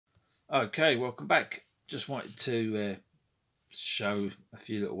Okay, welcome back. Just wanted to show a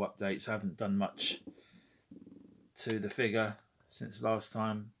few little updates. I haven't done much to the figure since last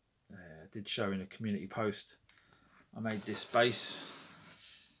time. I did show in a community post. I made this base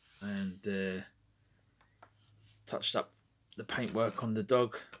and touched up the paintwork on the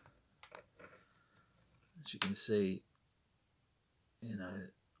dog. As you can see,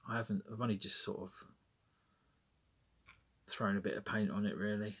 I've only just sort of thrown a bit of paint on it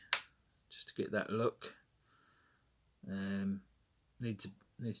really, just to get that look.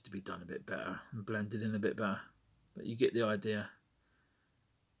 Needs to be done a bit better and blended in a bit better, but you get the idea.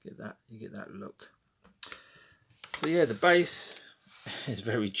 You get that look. So yeah, the base is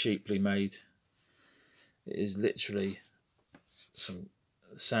very cheaply made. It is literally some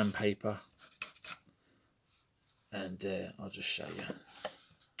sandpaper, and I'll just show you.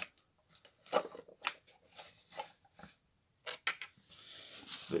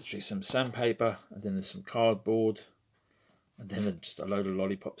 It's literally some sandpaper, and then there's some cardboard, and then just a load of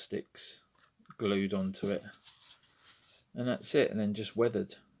lollipop sticks glued onto it, and that's it. And then just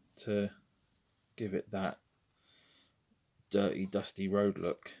weathered to give it that dirty, dusty road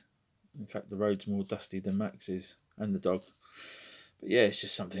look. In fact, the road's more dusty than Max's and the dog. But yeah, it's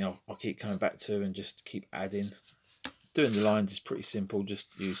just something I'll keep coming back to and just keep adding. Doing the lines is pretty simple.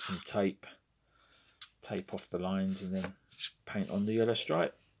 Just use some tape off the lines, and then paint on the yellow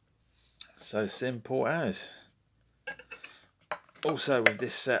stripe. So simple as. Also with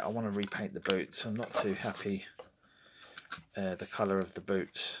this set, I want to repaint the boots. I'm not too happy the colour of the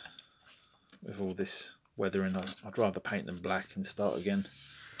boots with all this weathering. I'd rather paint them black and start again.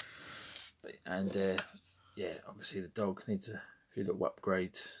 And yeah, obviously the dog needs a few little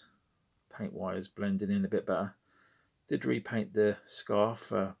upgrades. Paint wires blending in a bit better. Did repaint the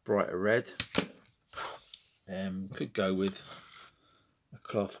scarf brighter red. Could go with a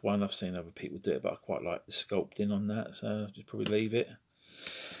cloth one. I've seen other people do it, but I quite like the sculpting on that, so I'll just probably leave it.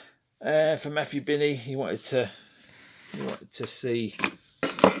 For Matthew Binney, he wanted to see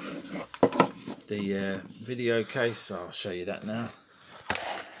the video case, so I'll show you that now.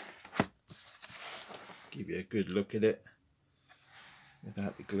 Give you a good look at it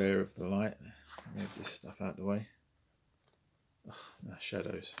without the glare of the light. Move this stuff out of the way. Oh, no,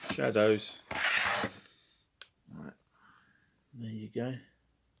 shadows. Right, there you go.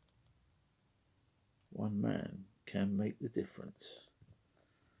 One man can make the difference.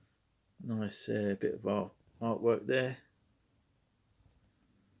 Nice bit of artwork there.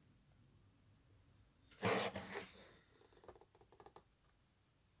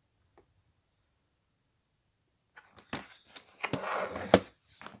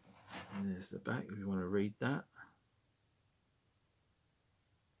 And there's the back if you want to read that.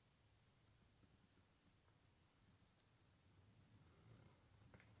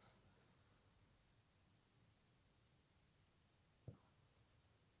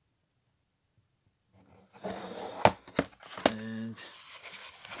 And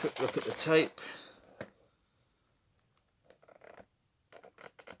quick look at the tape.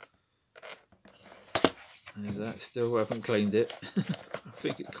 There's that. Still haven't cleaned it. I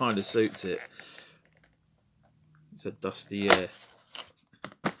think it kind of suits it. It's a dusty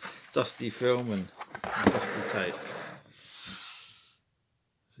film and dusty tape.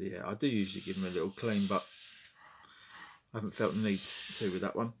 So yeah, I do usually give them a little clean, but I haven't felt the need to with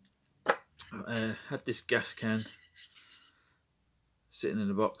that one. Had this gas can sitting in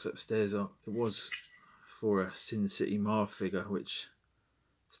the box upstairs. It was for a Sin City Marv figure, which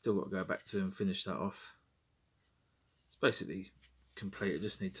still got to go back to and finish that off. It's basically complete. I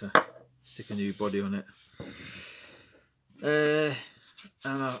just need to stick a new body on it. And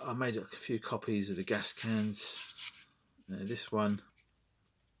I made a few copies of the gas cans. This one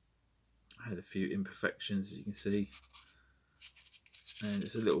had a few imperfections, as you can see, and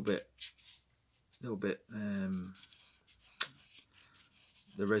it's a little bit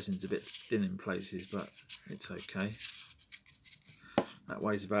the resin's a bit thin in places, but it's okay. That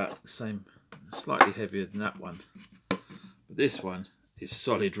weighs about the same, slightly heavier than that one, but this one is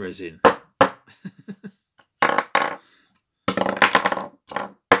solid resin.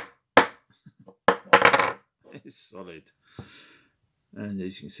 It's solid, and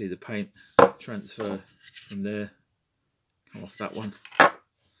as you can see, the paint transfer from there come off that one.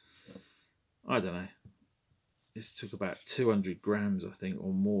 I don't know, this took about 200 grams I think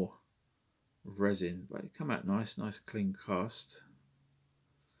or more of resin, but it came out nice clean cast.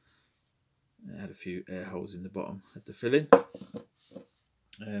 It had a few air holes in the bottom, had to fill in.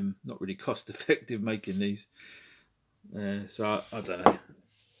 Not really cost effective making these, so I don't know.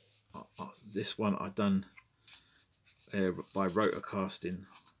 This one I done by rotor casting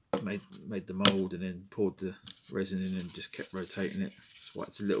made the mould and then poured the resin in and just kept rotating it. That's why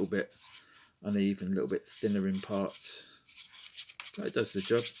it's a little bit uneven, a little bit thinner in parts, but it does the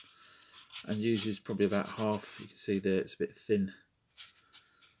job and uses probably about half. You can see there it's a bit thin.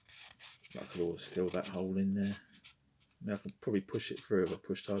 I could always fill that hole in there. I mean, I could probably push it through if I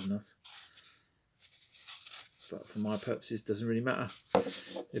pushed hard enough, but for my purposes it doesn't really matter.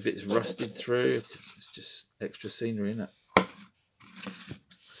 If it's rusted through, it's just extra scenery, isn't it?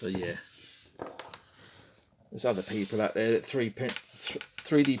 So yeah, there's other people out there that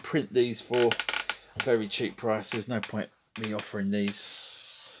 3D print these for very cheap prices. No point me offering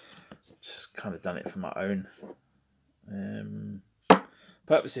these. Just kind of done it for my own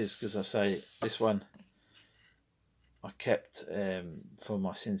purposes, because I say this one I kept for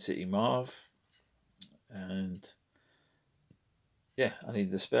my Sin City Marv, and yeah, I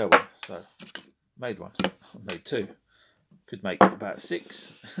needed a spare one, so made one. I made two. Could make about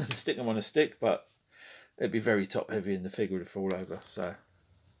 6 and stick them on a stick, but it'd be very top heavy and the figure would fall over, so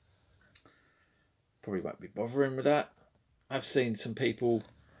probably won't be bothering with that. I've seen some people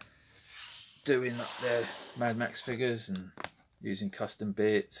doing up their Mad Max figures and using custom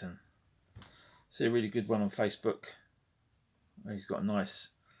bits, and see a really good one on Facebook. He's got a nice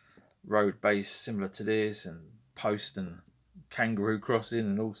road base similar to this, and post and kangaroo crossing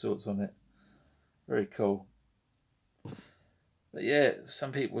and all sorts on it. Very cool. But yeah,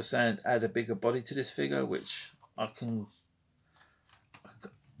 some people were saying add a bigger body to this figure, which I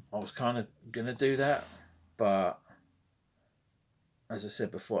was kind of going to do that, but as I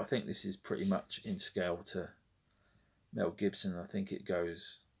said before, I think this is pretty much in scale to Mel Gibson. I think it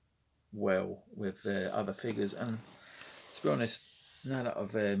goes well with other figures, and to be honest, now that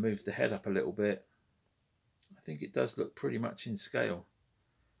I've moved the head up a little bit, I think it does look pretty much in scale.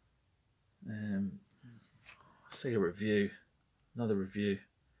 I see a review, another review.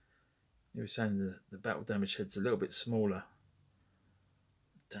 He was saying the battle damage head's a little bit smaller.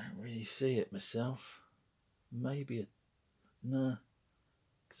 Don't really see it myself. Maybe no,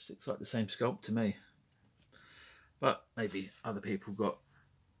 just looks like the same sculpt to me. But maybe other people got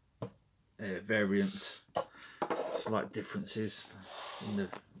variants, slight differences in the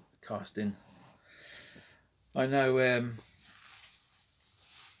casting. I know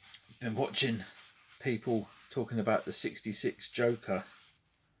been watching people talking about the 66 Joker,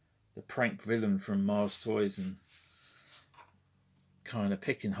 the prank villain from Mars Toys, and kind of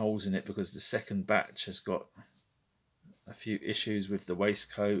picking holes in it because the second batch has got a few issues with the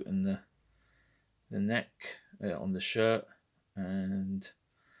waistcoat and the neck on the shirt, and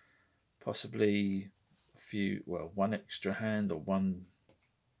possibly a few, well, one extra hand or one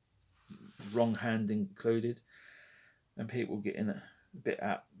wrong hand included, and people getting a bit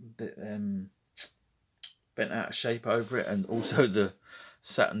bent out of shape over it, and also the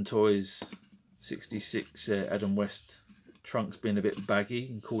Saturn Toys 66 Adam West trunks being a bit baggy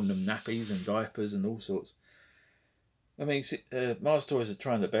and calling them nappies and diapers and all sorts. I mean, Mars Toys are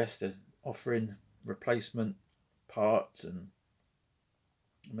trying their best. They're offering replacement parts, and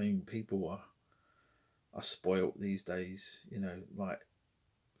I mean, people are spoilt these days. You know, like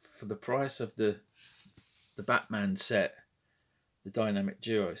for the price of the Batman set, the Dynamic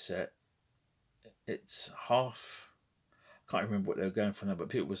Duo set, it's half. I can't remember what they were going for now, but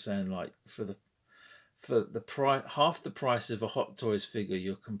people were saying like for the price, half the price of a Hot Toys figure,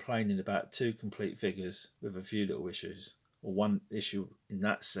 you're complaining about 2 complete figures with a few little issues, or 1 issue in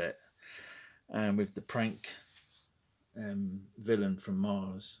that set. And with the prank villain from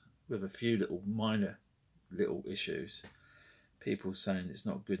Mars with a few little minor little issues, people saying it's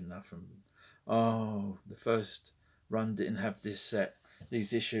not good enough, and oh, the first run didn't have this set,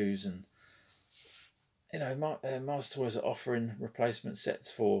 these issues. And you know, Mars Toys are offering replacement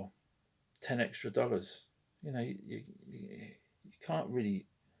sets for $10 extra. You know, you can't really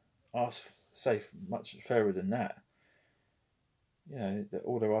say much fairer than that. You know,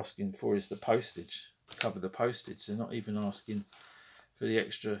 all they're asking for is the postage, cover the postage. They're not even asking for the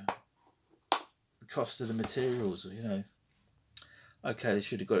extra cost of the materials. You know, okay, they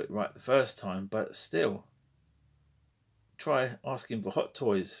should have got it right the first time, but still, try asking for Hot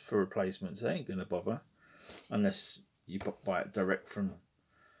Toys for replacements. They ain't gonna bother unless you buy it direct from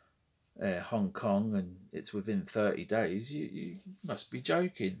Hong Kong and it's within 30 days. You must be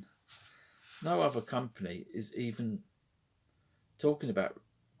joking. No other company is even talking about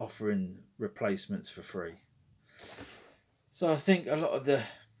offering replacements for free. So I think a lot of the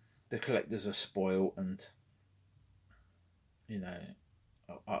collectors are spoiled, and you know,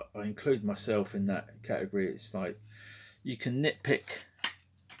 I include myself in that category. It's like you can nitpick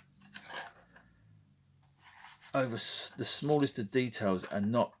over the smallest of details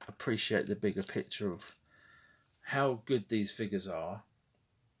and not appreciate the bigger picture of how good these figures are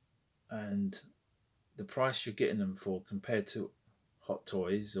and the price you're getting them for compared to Hot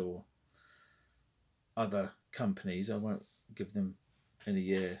Toys or other companies. I won't give them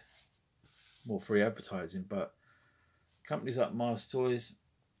any more free advertising, but companies like Mars Toys,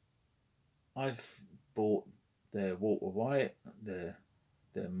 I've bought their Walter White, their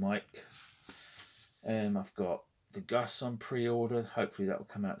Mike. I've got the Gus on pre-order. Hopefully that will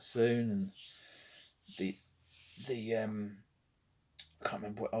come out soon. And the I can't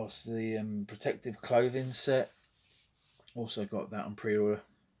remember what else. The protective clothing set. Also got that on pre-order,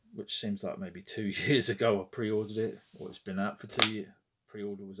 which seems like maybe 2 years ago I pre-ordered it, or it's been out for 2 years.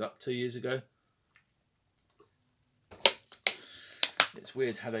 Pre-order was up 2 years ago. It's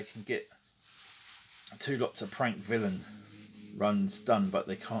weird how they can get 2 lots of Prank Villain runs done, but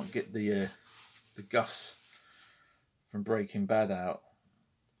they can't get the Gus from Breaking Bad out.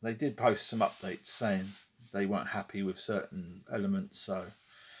 They did post some updates saying they weren't happy with certain elements, so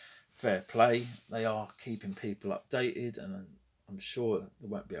fair play. They are keeping people updated, and I'm sure there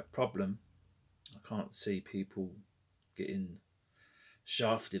won't be a problem. I can't see people getting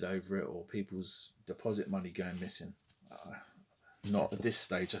shafted over it or people's deposit money going missing. Not at this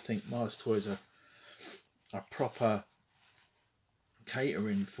stage. I think Mars Toys are proper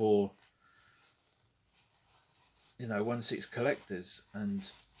catering for, 1/6 collectors,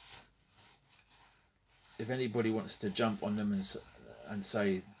 and if anybody wants to jump on them and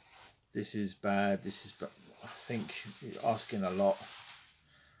say this is bad, I think you're asking a lot.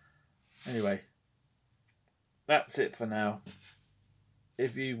 Anyway, that's it for now.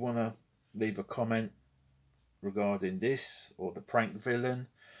 If you want to leave a comment regarding this or the Prank Villain,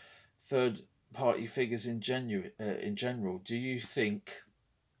 third-party figures in general, do you think?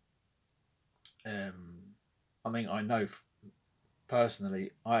 I know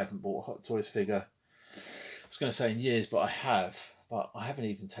personally, I haven't bought a Hot Toys figure. I was going to say in years, but I haven't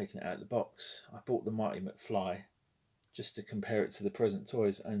even taken it out of the box. I bought the Marty McFly just to compare it to the present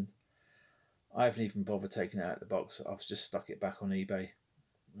toys, and I haven't even bothered taking it out of the box. I've just stuck it back on eBay,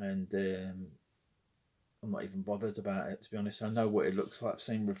 and I'm not even bothered about it, to be honest. I know what it looks like. I've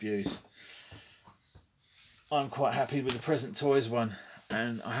seen reviews. I'm quite happy with the present toys one,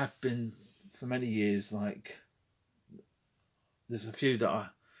 and I have been for many years. Like, there's a few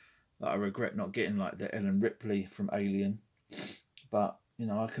that I regret not getting, like the Ellen Ripley from Alien, but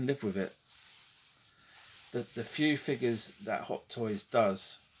I can live with it. The few figures that Hot Toys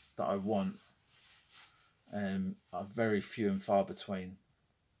does that I want are very few and far between.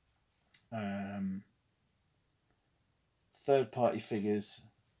 Third-party figures,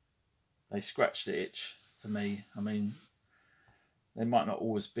 they scratch the itch for me. I mean, they might not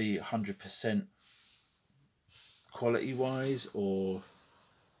always be 100% quality-wise or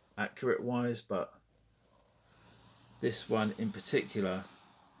accurate-wise, but this one in particular,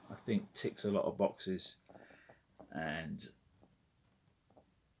 I think, ticks a lot of boxes, and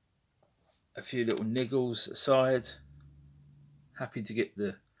a few little niggles aside, happy to get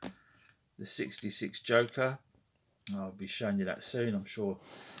the 66 Joker. I'll be showing you that soon. I'm sure,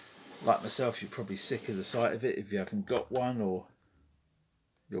 like myself, you're probably sick of the sight of it if you haven't got one or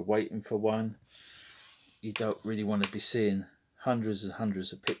you're waiting for one. You don't really want to be seeing hundreds and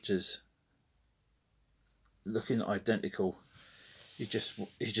hundreds of pictures looking identical. You just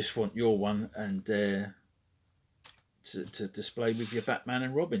want your one, and to display with your Batman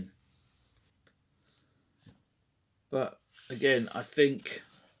and Robin. But again, I think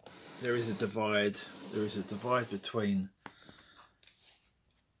there is a divide. There is a divide between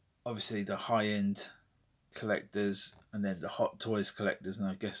obviously the high-end collectors and then the Hot Toys collectors, and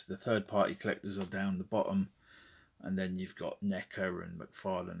I guess the third-party collectors are down the bottom, and then you've got NECA and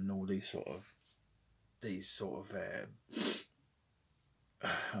McFarlane and all these sort of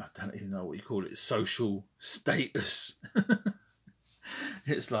I don't even know what you call it, social status.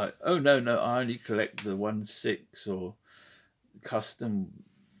 It's like, oh no, I only collect the 1/6 or custom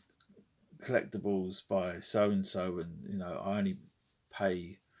collectibles by so and so, and I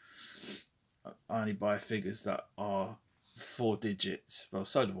only buy figures that are 4 digits. Well,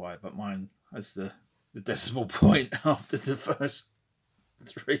 so do I, but mine has the decimal point after the first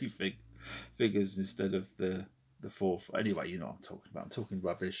 3 figures instead of the 4th. Anyway, you know what I'm talking about. I'm talking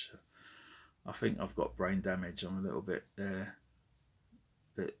rubbish. I think I've got brain damage. I'm a little bit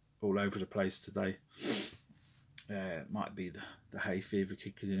all over the place today. It might be the hay fever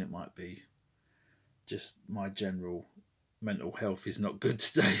kicking in. It might be just my general mental health is not good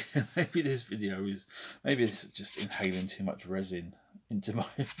today. Maybe this video is, maybe it's just inhaling too much resin into my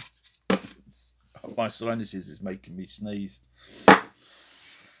My sinuses is making me sneeze.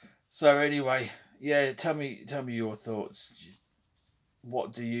 So anyway, yeah, tell me your thoughts.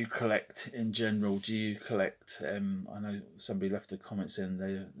 What do you collect in general? Do you collect? I know somebody left a comment saying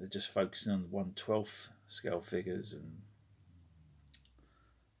they're just focusing on 1/12 scale figures,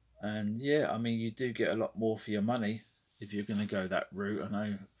 and yeah, I mean you do get a lot more for your money if you're going to go that route. I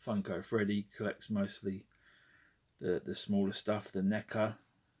know Funko Freddy collects mostly the smaller stuff, the NECA,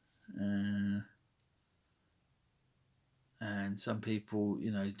 and some people, you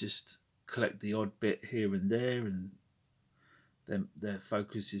know, just collect the odd bit here and there, and their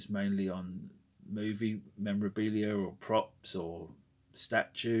focus is mainly on movie memorabilia or props or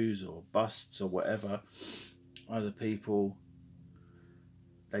statues or busts or whatever. Other people,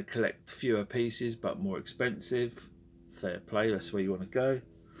 they collect fewer pieces but more expensive. Fair play, that's where you want to go.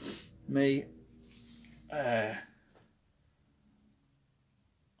 Me, I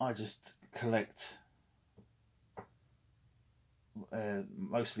just collect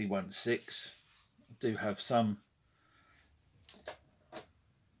mostly 1/6. I do have some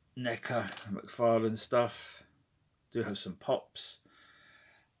NECA McFarlane stuff. Do have some pops.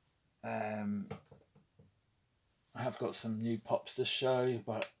 I have got some new pops to show,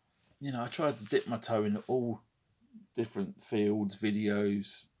 but you know, I tried to dip my toe in all different fields,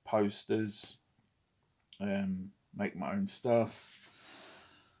 videos, posters, make my own stuff.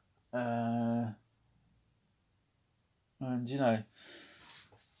 And you know,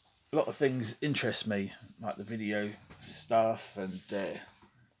 a lot of things interest me, like the video stuff and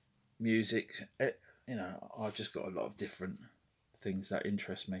music. You know, I've just got a lot of different things that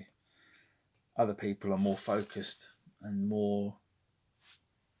interest me. Other people are more focused and more,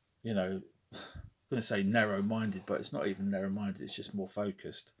 you know, I'm going to say narrow-minded, but it's not even narrow-minded, it's just more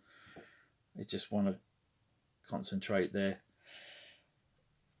focused. They just want to concentrate their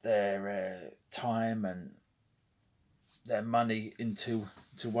time and their money into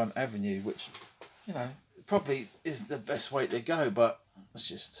one avenue, which, you know, probably is the best way to go, but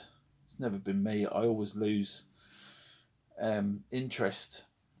it's never been me. I always lose interest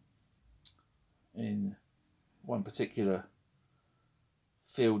in one particular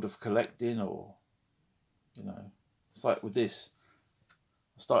field of collecting, or, you know, it's like with this,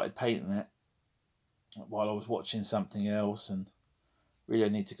 I started painting it while I was watching something else, and really I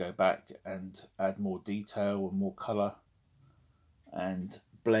need to go back and add more detail and more colour and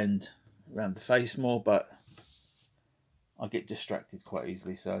blend around the face more, but I get distracted quite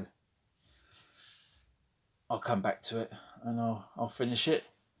easily, so I'll come back to it and I'll finish it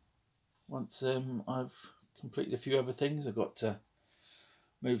once I've completed a few other things. I've got to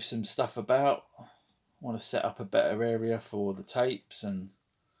move some stuff about. I want to set up a better area for the tapes, and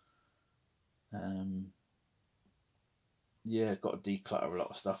yeah, got to declutter a lot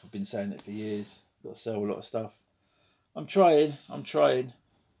of stuff. I've been saying it for years. Got to sell a lot of stuff. I'm trying.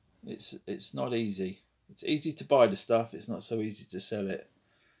 It's not easy. It's easy to buy the stuff. It's not so easy to sell it.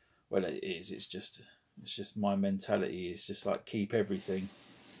 Well, it is. It's just my mentality. It's just like keep everything.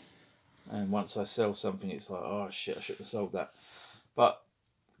 And once I sell something, it's like, oh shit, I should have sold that. But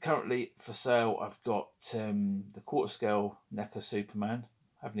currently for sale, I've got the quarter scale NECA Superman.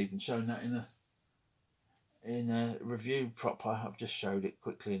 I haven't even shown that in a review proper. I've just showed it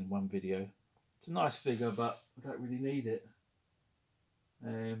quickly in one video. It's a nice figure, but I don't really need it.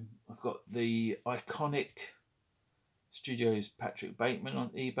 I've got the iconic Studios Patrick Bateman on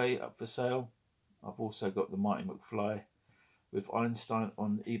eBay up for sale. I've also got the Marty McFly with Einstein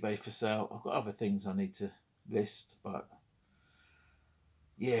on eBay for sale. I've got other things I need to list, but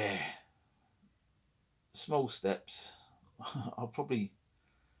yeah, small steps. I'll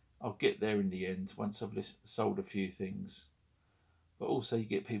get there in the end once I've sold a few things. But also you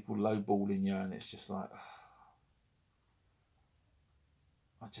get people lowballing you, and it's just like,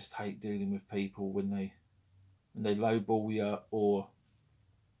 I just hate dealing with people when they lowball you, or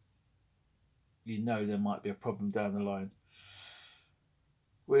you know there might be a problem down the line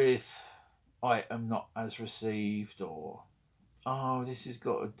with item not as received, or oh, this has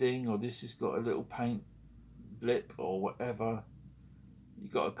got a ding, or this has got a little paint blip, or whatever. You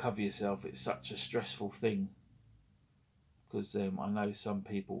got to cover yourself. It's such a stressful thing, because I know some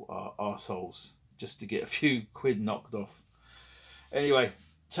people are arseholes just to get a few quid knocked off. Anyway,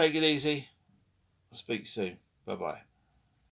 take it easy. I'll speak soon. Bye bye.